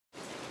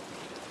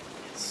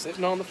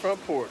Sitting on the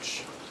front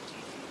porch.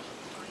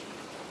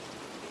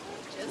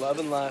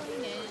 Loving life.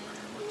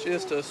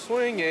 Just a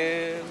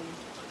swinging.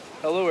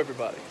 Hello,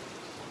 everybody.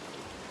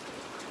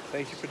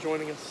 Thank you for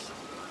joining us.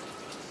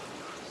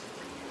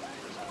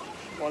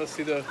 Want to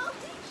see the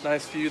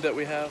nice view that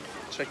we have?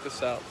 Check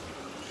this out.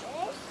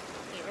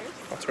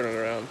 I'll turn it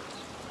around.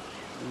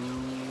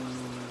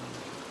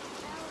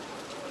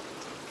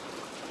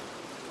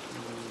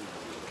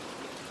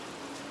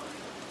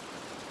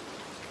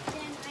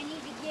 Then I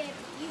need to give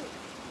you.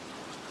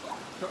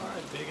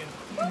 Alright, digging.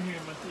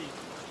 Here my teeth.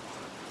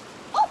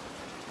 Oh!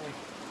 Hey.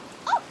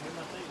 Here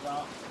my teeth,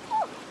 Doc.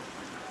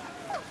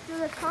 To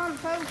the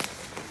compost.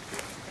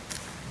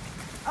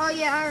 Oh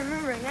yeah, I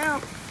remember it now.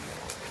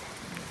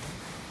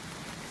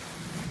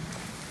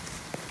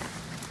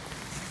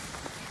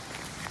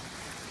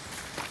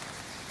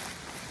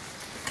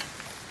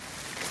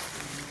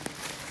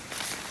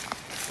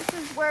 This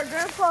is where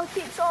Grandpa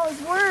keeps all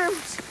his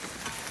worms.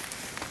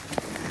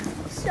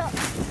 So,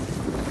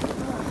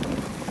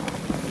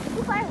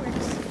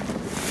 fireworks.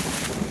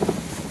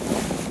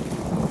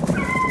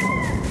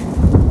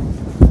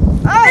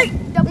 Oh,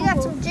 we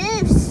got some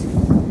juice.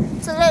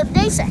 It's a little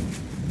decent.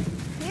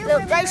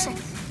 Little decent.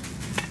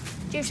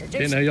 Juice.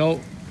 Okay, now y'all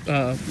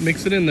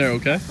mix it in there,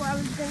 okay? That's what I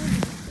was gonna do.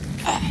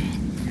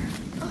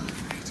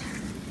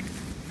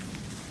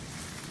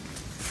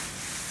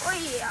 Oh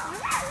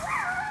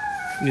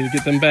yeah. Need to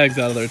get them bags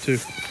out of there too.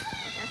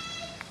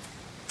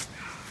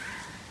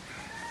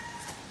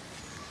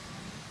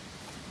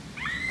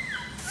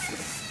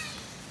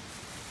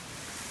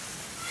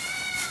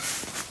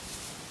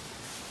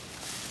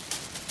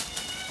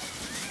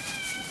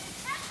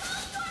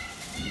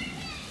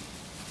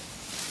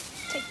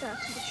 Take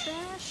that to the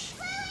trash.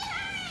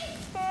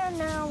 And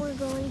now we're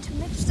going to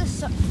mix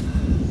this up.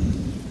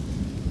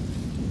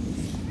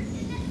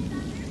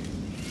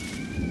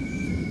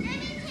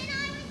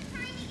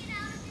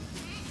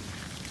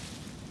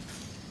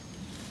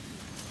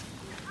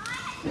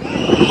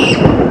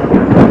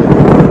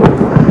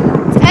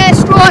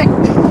 Asteroid!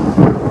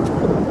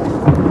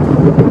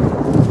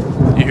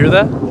 You hear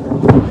that?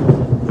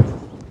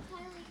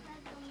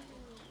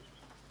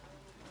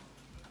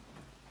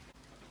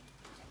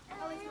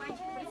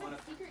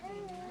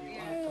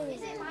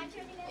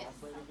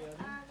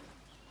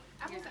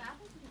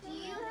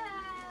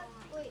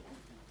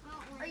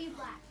 Are you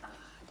black?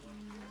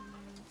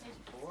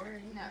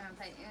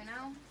 No,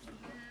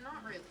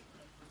 not really.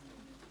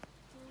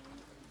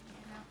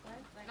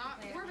 Not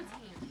more of a tan.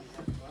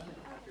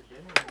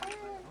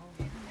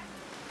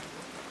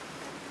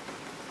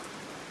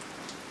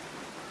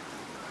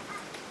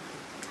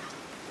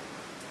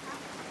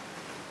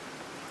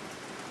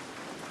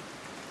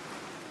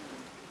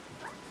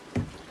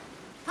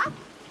 Pop.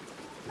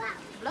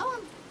 Blow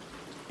him.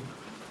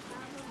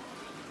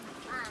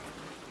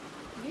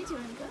 You're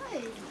doing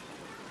good.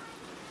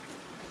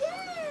 Yay!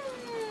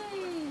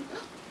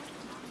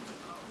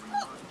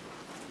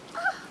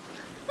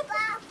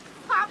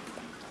 Pop.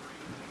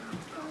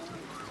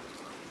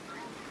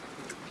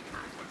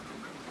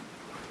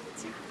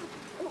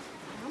 Oh,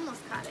 I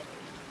almost caught it.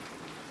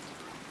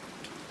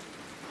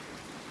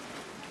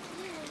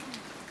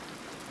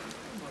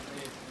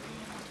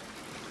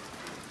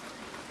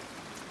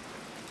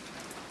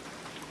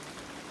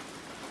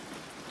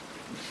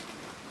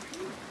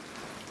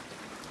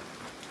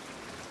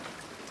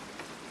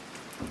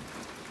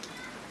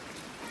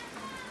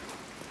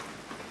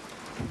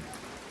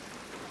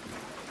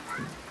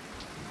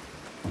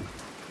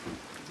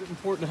 Is it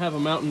important to have a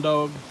mountain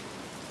dog?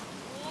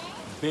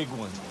 Big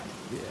one.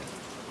 Yeah.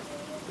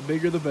 The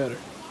bigger the better.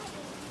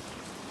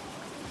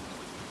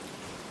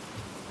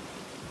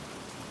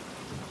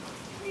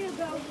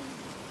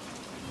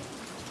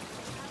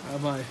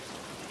 Have my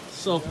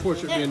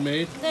self-portrait being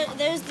made?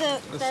 There's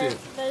the Let's see it.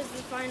 there's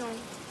the final.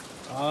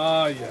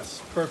 Ah,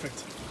 yes.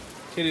 Perfect.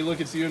 Katie, look,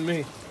 it's you and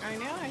me. I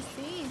know, I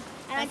see. And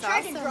I That's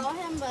tried awesome. to draw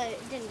him, but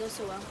it didn't go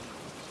so well.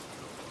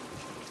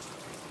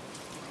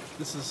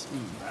 This is...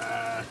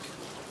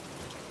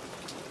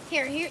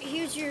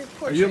 Here's your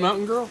portrait. Are you a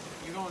mountain girl?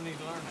 You're gonna need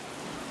to learn that.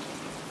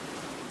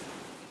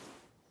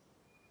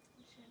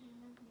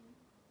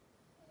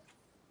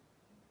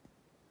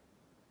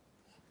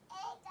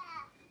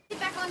 Get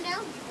back on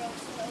down.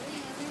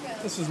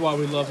 This is why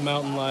we love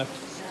mountain life.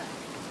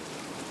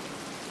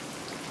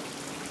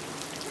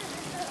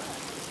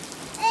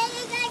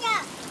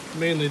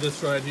 Mainly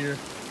this right here.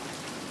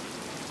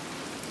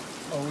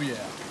 Oh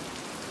yeah.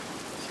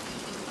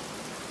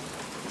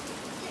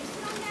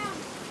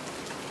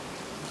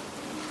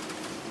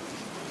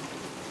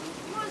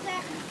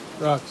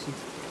 Rocks.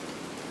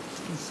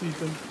 It's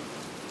seeping.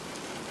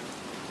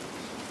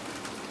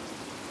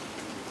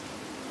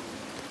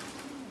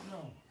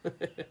 We'll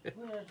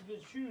have to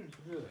get shoes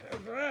to do it.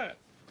 That's right.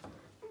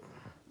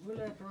 We'll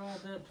have to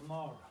ride that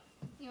tomorrow.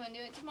 You want to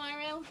do it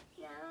tomorrow?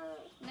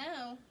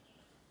 No.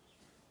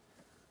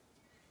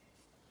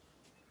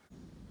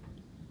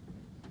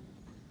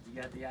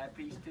 You got the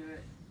eyepiece to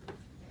it?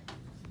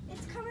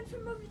 It's coming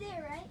from over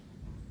there, right?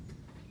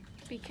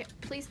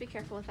 Please be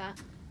careful with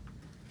that.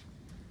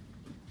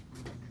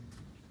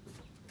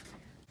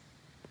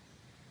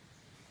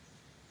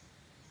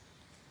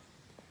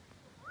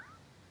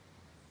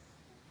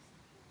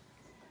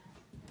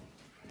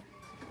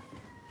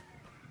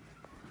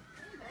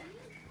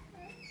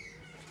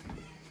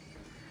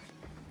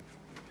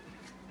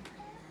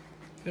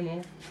 Come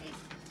on.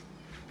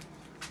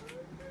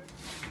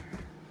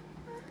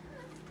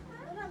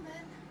 Hold on,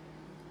 man.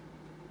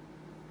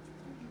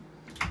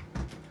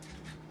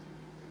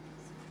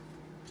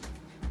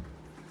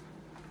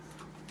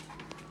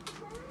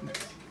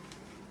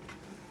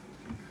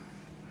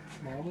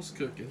 Mama's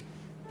cooking.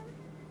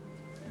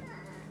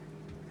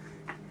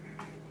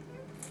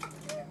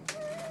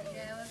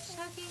 Yeah,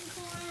 shucking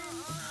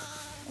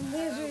corn.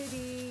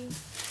 Liberty.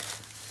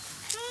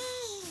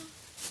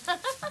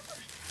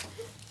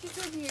 She's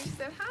over here. She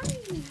said hi.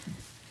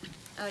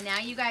 Oh, now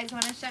you guys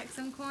want to shuck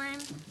some corn?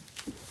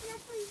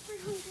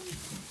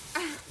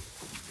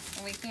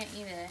 We can't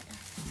eat it.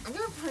 I'm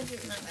gonna punch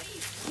it in the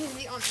face. Can't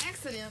eat on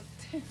accident.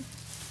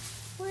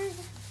 Where's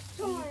the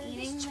corn? Are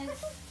you eating the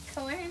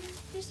corn?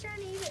 Just trying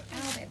to eat it.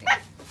 Oh, baby.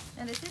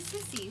 No, this is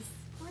Sissy's.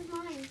 Where's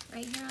mine?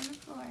 Right here on the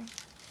floor.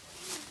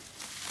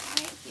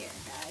 Right here,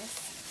 guys.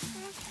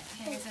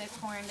 Here's a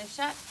corn to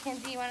shuck.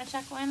 Kenzie, you want to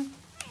shuck one?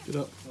 Get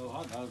up. Oh,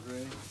 hot dog's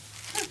ready.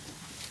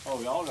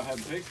 Oh, y'all gonna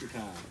have picture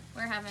time.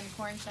 We're having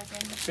corn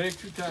shucking.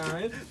 Picture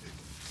time.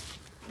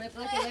 Look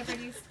at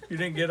Liberty's. You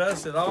didn't get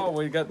us at all.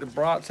 We got the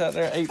brats out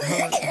there,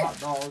 800 hot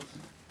dogs.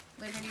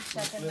 Liberty's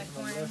shucking the Flipping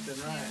corn. them left and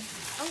right.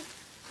 Oh,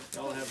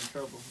 Y'all having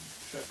trouble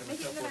shucking a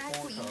couple of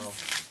corn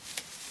cobs.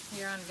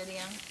 you're on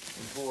video.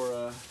 And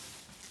poor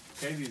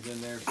Katie's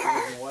in there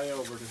squeezing way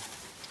over to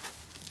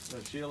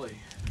the chili,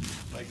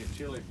 making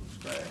chili from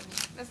scratch.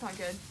 That's not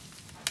good.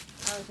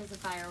 Oh, it's just a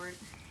firework.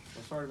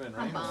 It's already been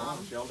raining bomb.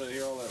 once. Y'all didn't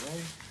hear all that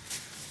rain?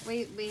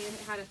 We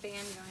had a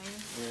fan going.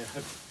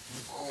 Yeah.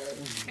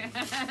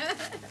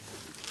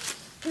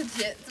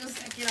 Legit, so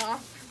second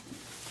off.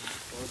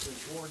 Well, it's been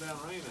pouring down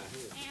rain out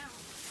here.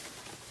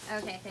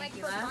 Okay, thank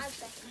you, for love. 5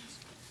 seconds.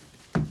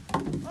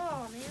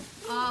 Oh, man.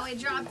 Oh, we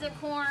dropped the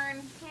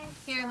corn.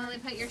 Here, Lily,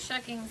 put your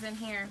shuckings in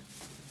here.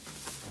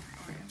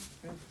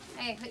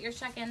 Hey, put your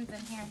shuckings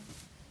in here.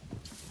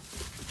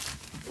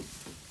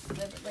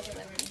 Look at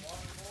Liberty.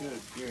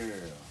 Good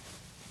girl.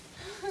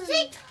 She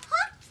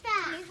cooked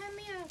that. Can you hand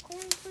me a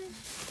corn, please?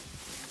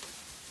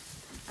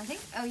 I think,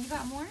 oh, you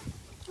got more?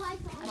 I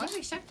think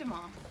we shucked them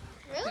all.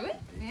 Really? Did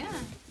we? Yeah.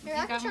 Here, You I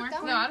can got shuck more?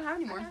 that No, one. I don't have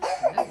any more.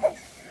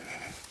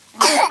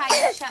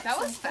 That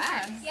was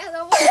fast. Yeah,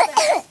 that was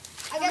fast.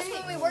 I guess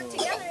when we work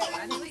together. I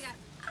think we got.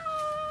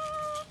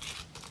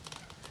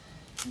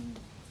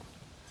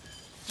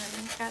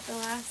 I've got the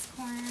last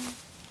corn.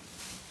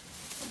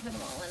 We'll put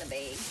them all in a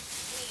bag.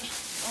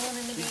 All in a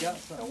You bag. got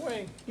something? No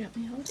way. Yeah,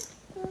 me hold it.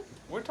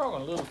 We're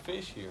talking little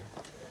fish here.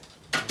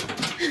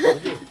 We're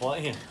just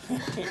playing.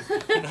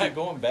 We're not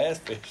going bass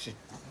fishing.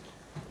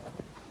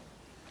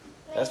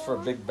 That's for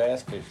big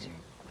bass fishing.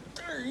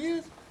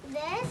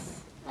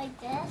 This? Like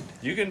this?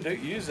 You can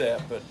use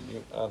that, but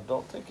I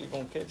don't think you're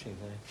gonna catch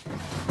anything.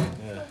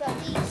 Yeah. What about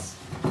these?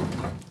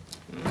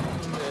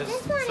 It's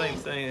This the one same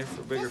is- thing. It's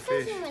for bigger This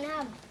fish. doesn't even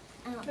have.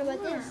 What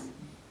about this?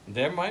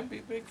 There might be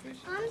big fish.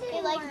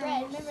 They like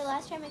bread. Remember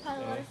last time we caught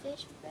a lot of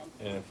fish with bread?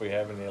 And if we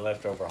have any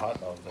leftover hot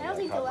dogs, I don't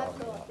think hot they'll dogs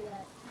ever go a lot. up to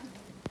that.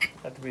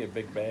 Have to be a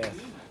big bass.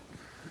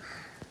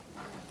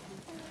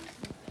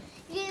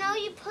 You know,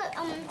 you put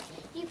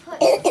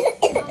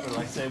Like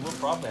I say, we'll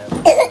probably have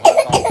hot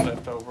dogs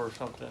left over or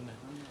something.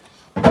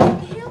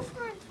 He'll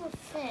find for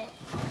fish.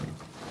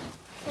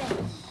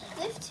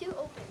 Lift 2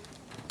 open.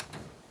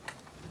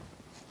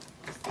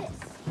 What's this?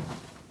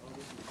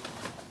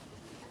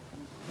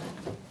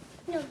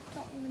 No,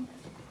 don't remember.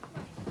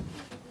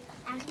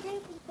 After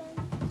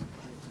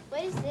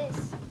what is this?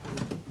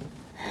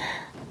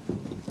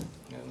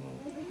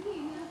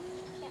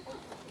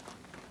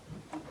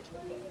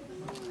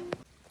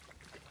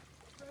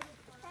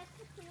 That's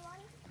the clear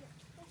one?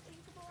 The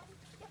drinkable one?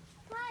 Yep.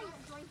 Why?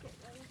 Drink it,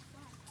 right?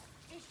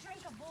 It's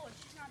drinkable.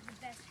 It's just not the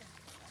best drink.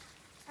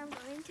 I'm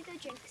going to go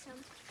drink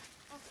some.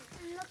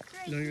 And look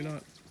right No, you're here.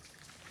 not.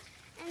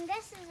 And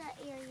this is an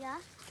area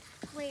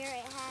where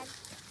it had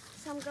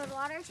some good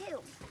water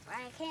too, but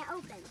I can't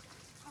open.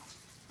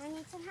 I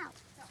need some help.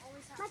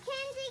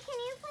 Mackenzie, can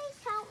you please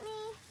help me?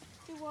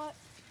 Do what?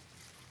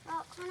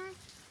 Well, Connor,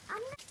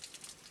 I'm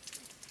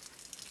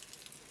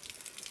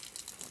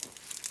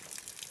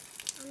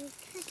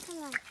come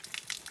on.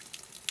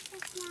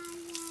 It's not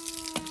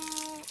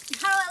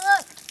how it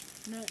look?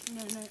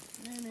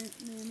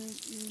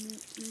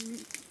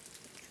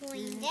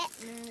 Cleaned it.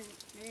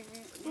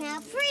 Now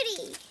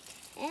pretty.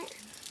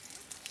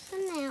 So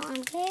now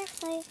I'm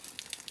carefully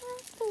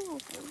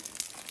open.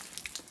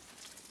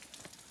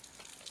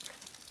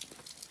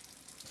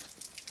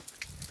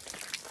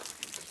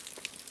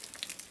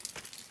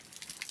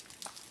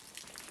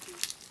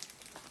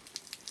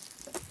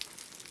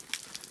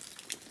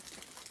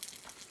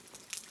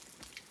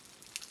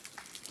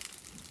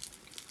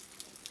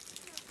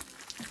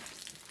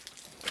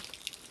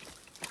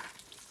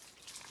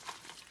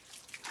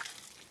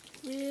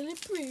 Really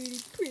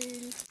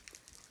pretty.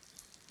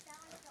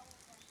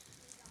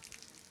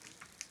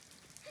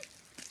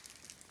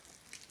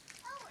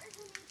 Oh, there's a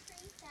new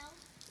tree cell.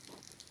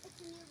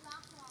 It's a new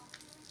rock wall.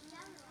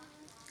 Down the rock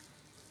wall.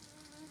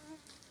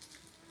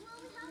 Well,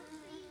 we have a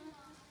tree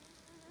wall.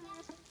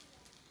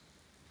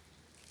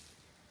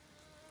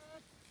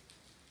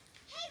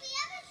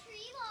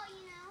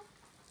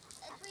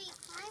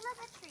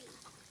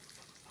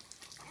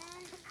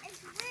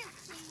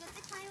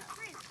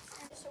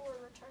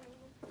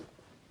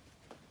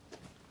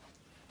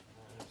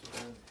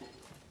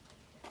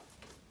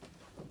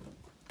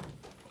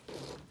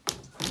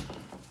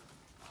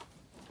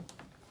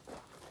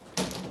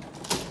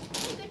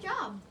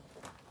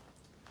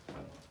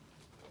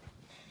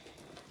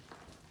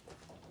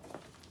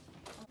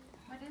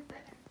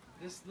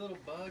 This little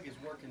bug is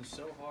working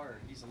so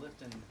hard. He's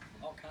lifting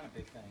all kind of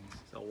big things.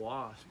 It's a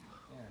wasp.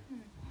 Yeah.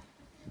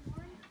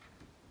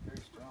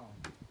 Very strong.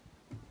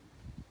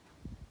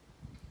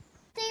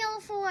 Snail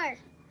 4.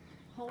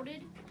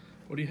 Holded.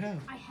 What do you have?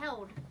 I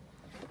held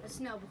a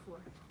snail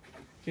before.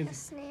 Kenzie.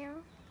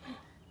 Snail.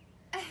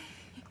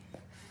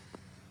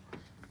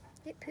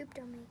 It pooped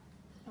on me.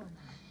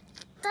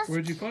 Oh,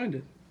 Where'd you find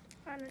it?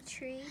 On a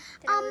tree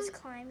that I was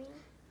climbing.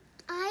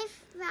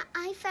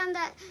 I found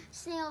that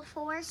snail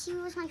 4. She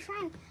was my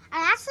friend.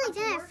 I actually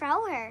didn't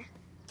throw her.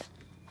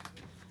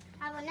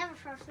 I would never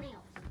throw snails.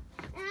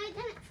 And I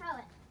didn't throw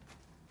it.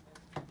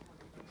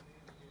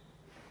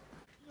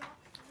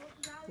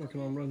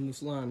 Working on running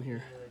this line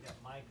here.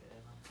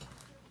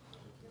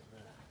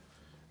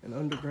 An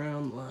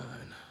underground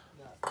line.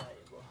 Are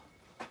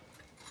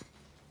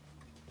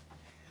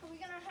we going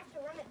to have to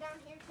run it down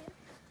here too?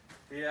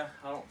 Yeah,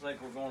 I don't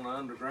think we're going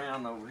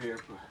underground over here.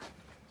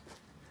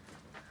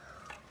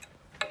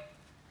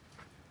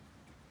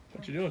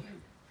 What you doing?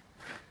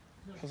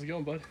 How's it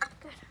going, bud?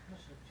 Good.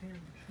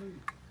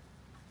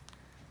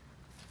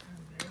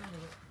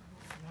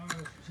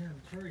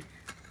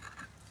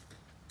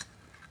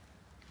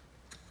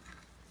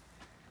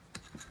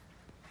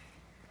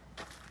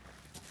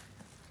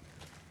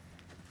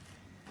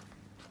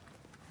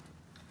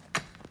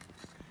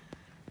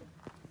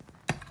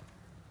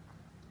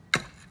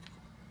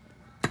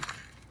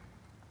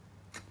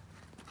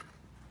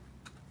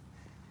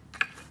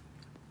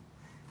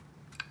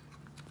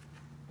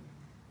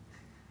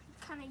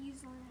 Kind of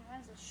using it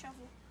as a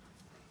shovel.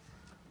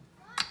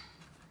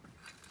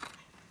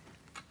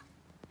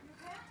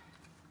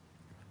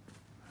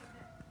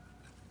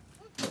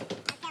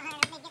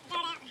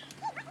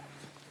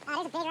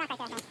 There's a big rock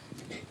right there.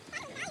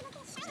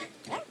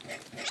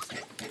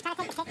 Try to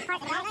take the thick part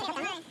of the rock.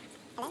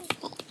 Hello?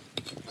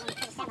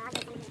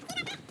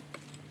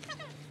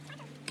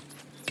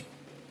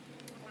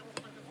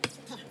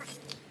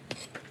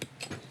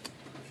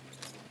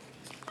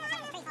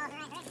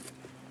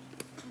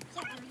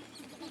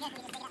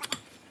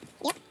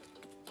 Yep.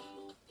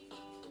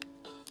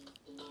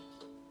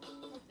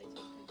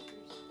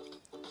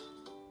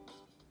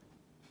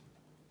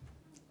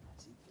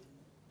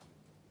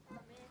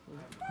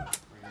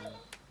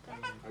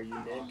 Are you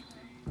Nick?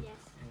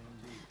 Yes.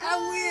 I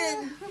win!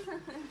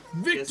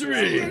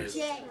 Victory!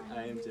 Jay.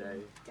 I am Jay.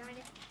 Darn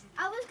it.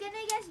 I was going to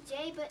guess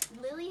Jay, but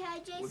Lily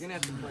had Jay. We're gonna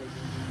have to play.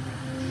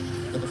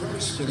 The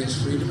price for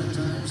this freedom at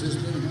times is